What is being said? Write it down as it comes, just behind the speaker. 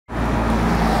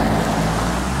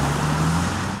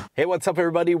Hey, what's up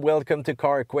everybody? Welcome to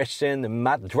Car Question.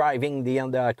 Matt driving the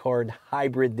Honda Accord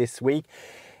Hybrid this week.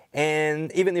 And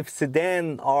even if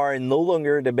sedan are no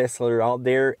longer the best seller out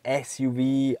there,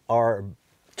 SUV are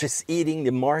just eating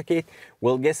the market.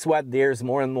 Well, guess what? There's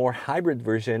more and more hybrid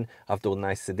version of those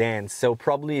nice sedans. So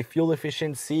probably fuel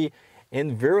efficiency,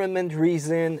 environment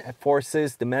reason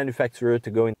forces the manufacturer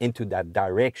to go into that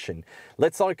direction.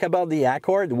 Let's talk about the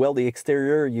Accord. Well, the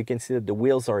exterior, you can see that the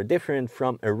wheels are different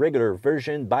from a regular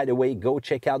version. By the way, go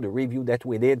check out the review that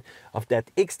we did of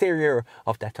that exterior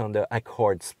of that Honda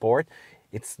Accord Sport.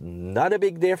 It's not a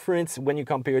big difference when you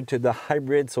compare it to the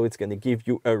hybrid, so it's going to give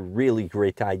you a really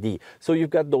great idea. So you've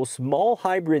got those small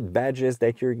hybrid badges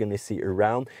that you're going to see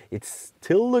around. It's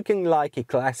still looking like a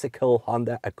classical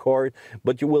Honda Accord,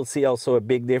 but you will see also a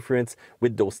big difference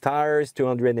with those tires,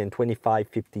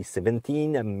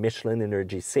 225/50/17, a Michelin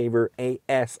Energy Saver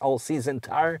AS all-season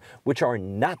tire, which are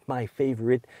not my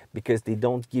favorite because they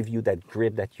don't give you that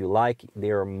grip that you like.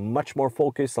 They are much more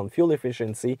focused on fuel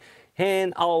efficiency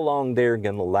and how long they're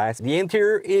gonna last. The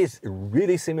interior is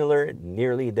really similar,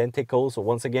 nearly identical. So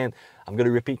once again, I'm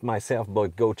gonna repeat myself,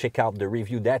 but go check out the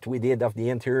review that we did of the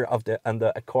interior of the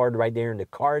Accord right there in the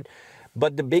card.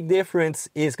 But the big difference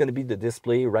is going to be the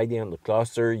display right there on the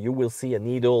cluster. You will see a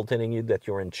needle telling you that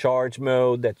you're in charge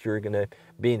mode, that you're going to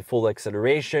be in full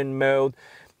acceleration mode.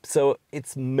 So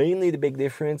it's mainly the big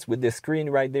difference with the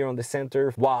screen right there on the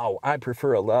center. Wow, I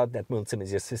prefer a lot that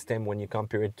multimedia system when you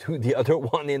compare it to the other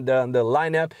one in the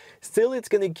lineup. Still, it's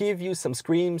going to give you some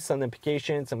screens, some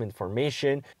applications, some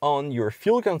information on your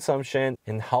fuel consumption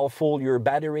and how full your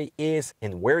battery is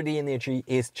and where the energy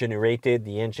is generated,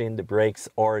 the engine, the brakes,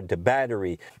 or the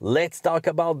battery. Let's talk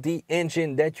about the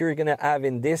engine that you're going to have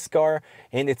in this car.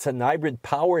 And it's a hybrid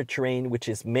powertrain, which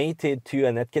is mated to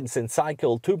an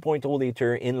Atkinson-cycle 2.0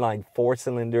 liter inline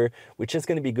 4-cylinder, which is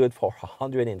going to be good for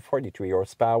 143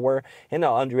 horsepower and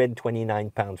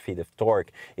 129 pound-feet of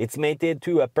torque. It's mated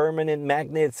to a permanent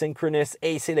magnet synchronous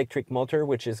AC electric motor,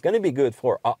 which is going to be good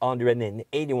for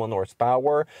 181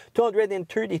 horsepower,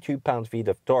 232 pound-feet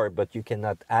of torque, but you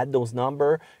cannot add those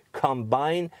numbers.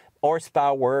 Combined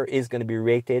horsepower is going to be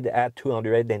rated at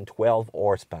 212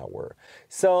 horsepower.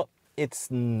 So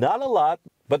it's not a lot,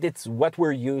 but it's what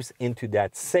we're used into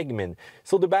that segment.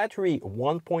 So the battery,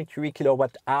 1.3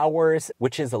 kilowatt hours,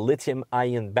 which is a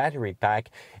lithium-ion battery pack,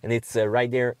 and it's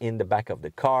right there in the back of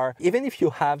the car. Even if you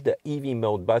have the EV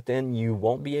mode button, you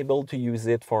won't be able to use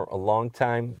it for a long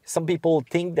time. Some people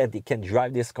think that they can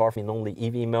drive this car in only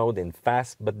EV mode and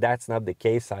fast, but that's not the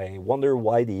case. I wonder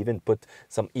why they even put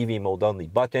some EV mode only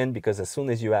button, because as soon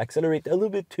as you accelerate a little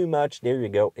bit too much, there you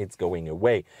go, it's going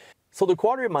away. So the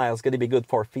quarter mile is going to be good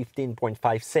for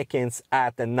 15.5 seconds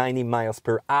at 90 miles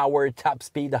per hour. Top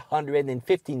speed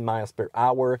 115 miles per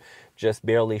hour, just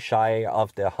barely shy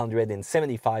of the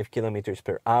 175 kilometers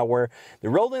per hour. The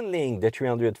road handling, the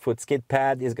 300-foot skid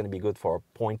pad is going to be good for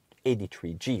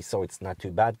 0.83 G, so it's not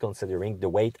too bad considering the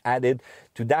weight added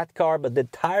to that car, but the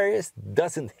tires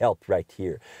doesn't help right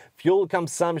here. Fuel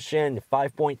consumption,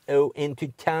 5.0 into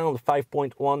town,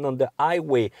 5.1 on the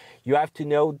highway. You have to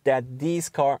know that these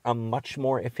cars are much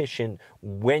more efficient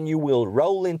when you will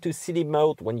roll into city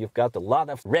mode, when you've got a lot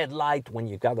of red light, when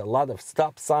you've got a lot of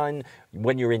stop sign,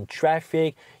 when you're in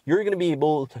traffic. You're going to be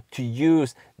able to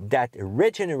use that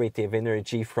regenerative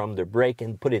energy from the brake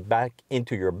and put it back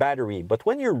into your battery. But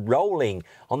when you're rolling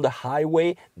on the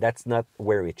highway, that's not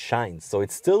where it shines. So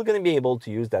it's still going to be able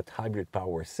to use that hybrid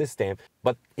power system,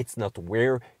 but it's not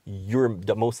where you're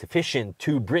the most efficient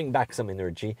to bring back some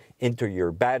energy into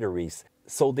your batteries.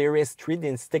 So there is three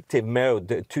distinctive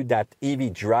modes to that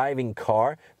EV driving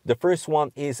car. The first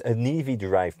one is an EV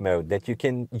drive mode that you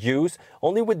can use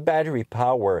only with battery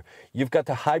power. You've got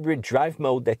a hybrid drive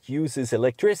mode that uses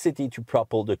electricity to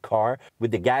propel the car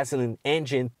with the gasoline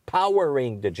engine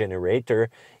powering the generator,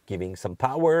 giving some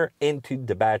power into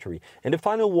the battery. And the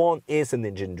final one is an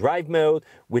engine drive mode,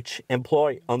 which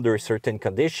employ under certain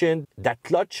condition that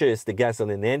clutches the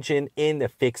gasoline engine in a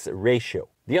fixed ratio.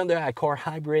 The Honda Accord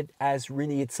Hybrid has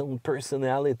really its own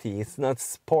personality. It's not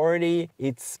sporty,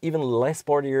 it's even less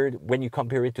sportier when you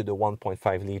compare it to the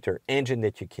 1.5 liter engine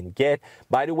that you can get.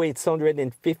 By the way, it's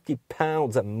 150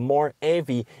 pounds more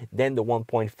heavy than the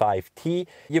 1.5T.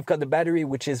 You've got the battery,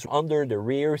 which is under the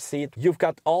rear seat. You've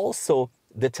got also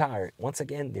the tire. Once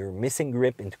again, they're missing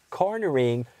grip into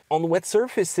cornering. On wet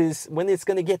surfaces, when it's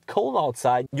going to get cold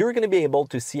outside, you're going to be able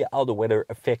to see how the weather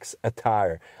affects a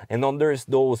tire. And under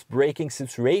those braking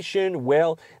situations,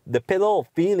 well, the pedal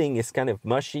feeling is kind of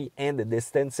mushy and the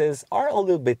distances are a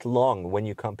little bit long when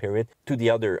you compare it to the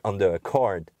other on the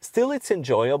card. Still, it's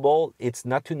enjoyable. It's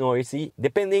not too noisy,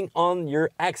 depending on your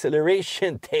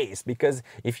acceleration taste, because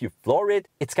if you floor it,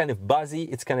 it's kind of buzzy.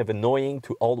 It's kind of annoying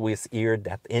to always hear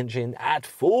that engine at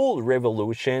full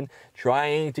revolution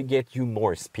trying to get you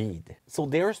more speed. So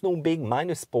there's no big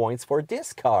minus points for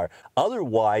this car.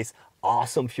 Otherwise,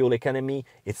 awesome fuel economy,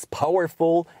 it's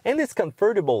powerful, and it's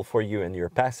comfortable for you and your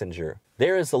passenger.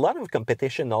 There is a lot of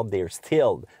competition out there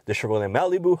still. The Chevrolet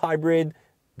Malibu Hybrid,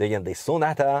 the Hyundai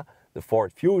Sonata, the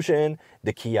Ford Fusion,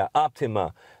 the Kia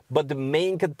Optima. But the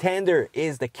main contender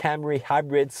is the Camry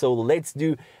Hybrid, so let's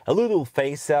do a little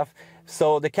face-off.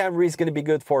 So the Camry is going to be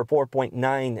good for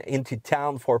 4.9 into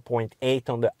town, 4.8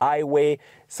 on the highway.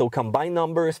 So combined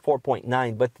numbers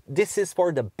 4.9, but this is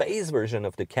for the base version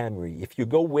of the Camry. If you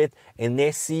go with an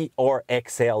SE or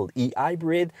XL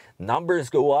e-hybrid, numbers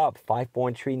go up,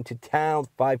 5.3 into town,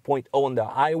 5.0 on the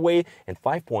highway, and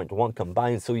 5.1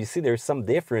 combined. So you see there's some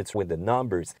difference with the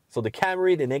numbers. So the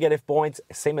Camry, the negative points,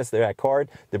 same as the Accord.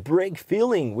 The brake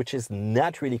feeling, which is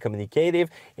not really communicative.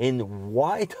 And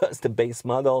why does the base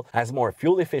model has more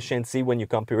fuel efficiency when you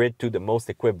compare it to the most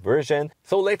equipped version?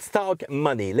 So let's talk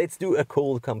money. Let's do a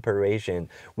cool comparison.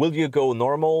 Will you go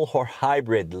normal or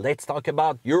hybrid? Let's talk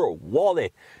about your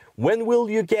wallet. When will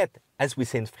you get, as we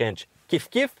say in French, kiff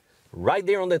kiff, right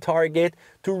there on the target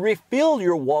to refill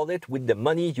your wallet with the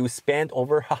money you spend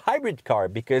over a hybrid car?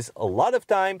 Because a lot of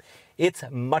time it's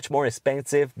much more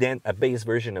expensive than a base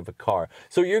version of a car.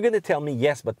 So you're going to tell me,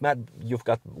 yes, but Matt, you've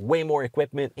got way more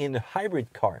equipment in a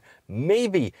hybrid car.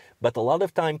 Maybe, but a lot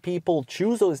of time people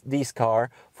choose these cars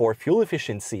for fuel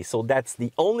efficiency. So that's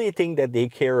the only thing that they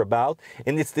care about.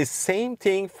 And it's the same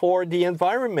thing for the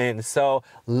environment. So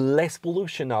less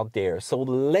pollution out there. So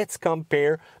let's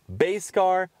compare base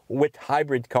car with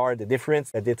hybrid car, the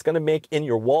difference that it's going to make in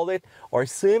your wallet, or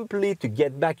simply to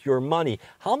get back your money.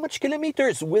 How much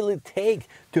kilometers will it take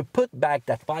to put back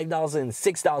that $5,000,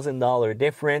 $6,000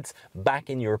 difference back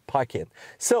in your pocket?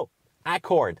 So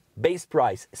Accord, base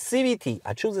price, CVT,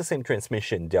 I choose the same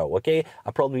transmission though, okay?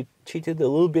 I probably cheated a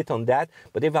little bit on that,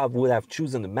 but if I would have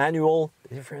chosen the manual, the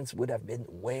difference would have been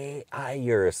way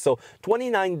higher. So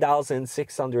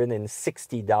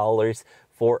 $29,660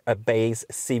 for a base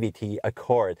CVT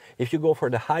Accord. If you go for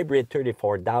the hybrid,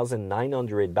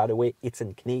 $34,900. By the way, it's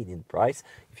in Canadian price.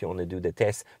 If you want to do the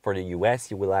test for the US,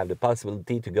 you will have the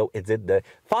possibility to go edit the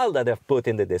file that I've put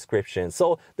in the description.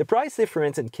 So the price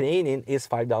difference in Canadian is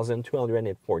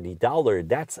 $5,240.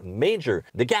 That's major.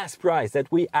 The gas price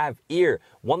that we have here,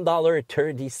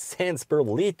 $1.30 per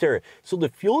liter. So the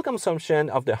fuel consumption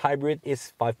of the hybrid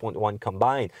is 5.1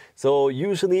 combined. So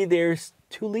usually there's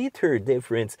 2-liter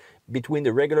difference between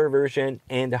the regular version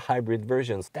and the hybrid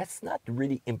versions. That's not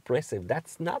really impressive.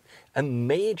 That's not a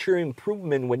major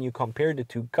improvement when you compare the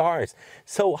two cars.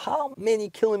 So how many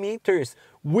kilometers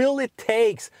will it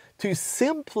take to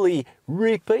simply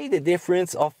repay the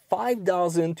difference of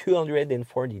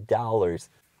 $5,240?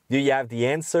 Do you have the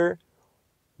answer?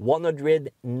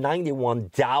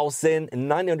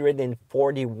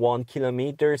 191,941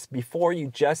 kilometers before you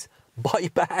just buy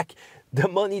back the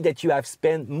money that you have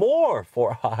spent more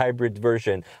for a hybrid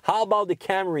version. How about the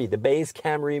Camry, the base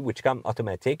Camry, which comes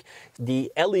automatic?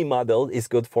 The LE model is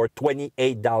good for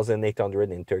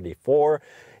 $28,834.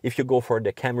 If you go for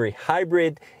the Camry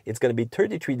Hybrid, it's going to be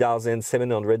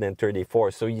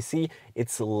 $33,734. So you see,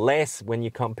 it's less when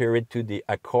you compare it to the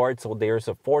Accord. So there's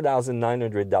a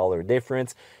 $4,900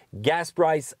 difference. Gas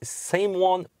price, same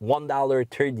one,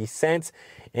 $1.30.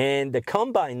 And the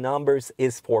combined numbers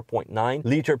is 4.9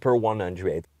 liter per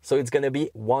 100. So it's going to be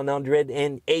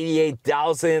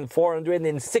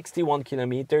 188,461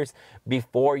 kilometers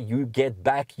before you get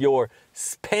back your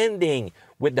spending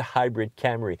with the hybrid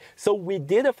Camry. So we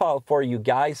did a file for you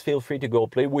guys. Feel free to go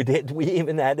play with it. We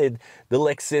even added the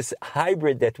Lexus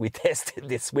hybrid that we tested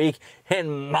this week.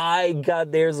 And my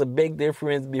God, there's a big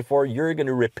difference before you're going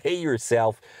to repay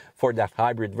yourself for that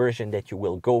hybrid version that you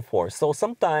will go for. So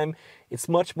sometimes it's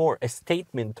much more a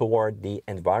statement toward the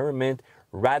environment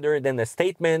rather than a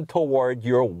statement toward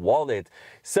your wallet.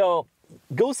 So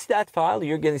go see that file.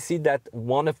 You're going to see that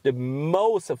one of the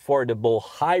most affordable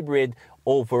hybrid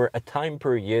over a time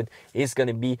period is going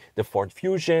to be the Ford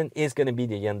Fusion, is going to be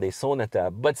the Hyundai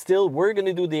Sonata. But still, we're going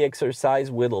to do the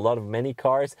exercise with a lot of many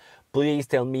cars. please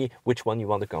tell me which one you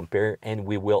want to compare and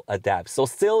we will adapt. So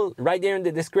still right there in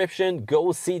the description,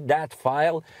 go see that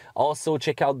file. Also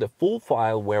check out the full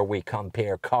file where we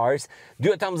compare cars.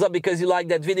 Do a thumbs up because you like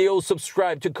that video.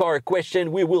 Subscribe to Car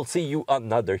Question. We will see you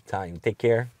another time. Take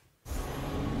care.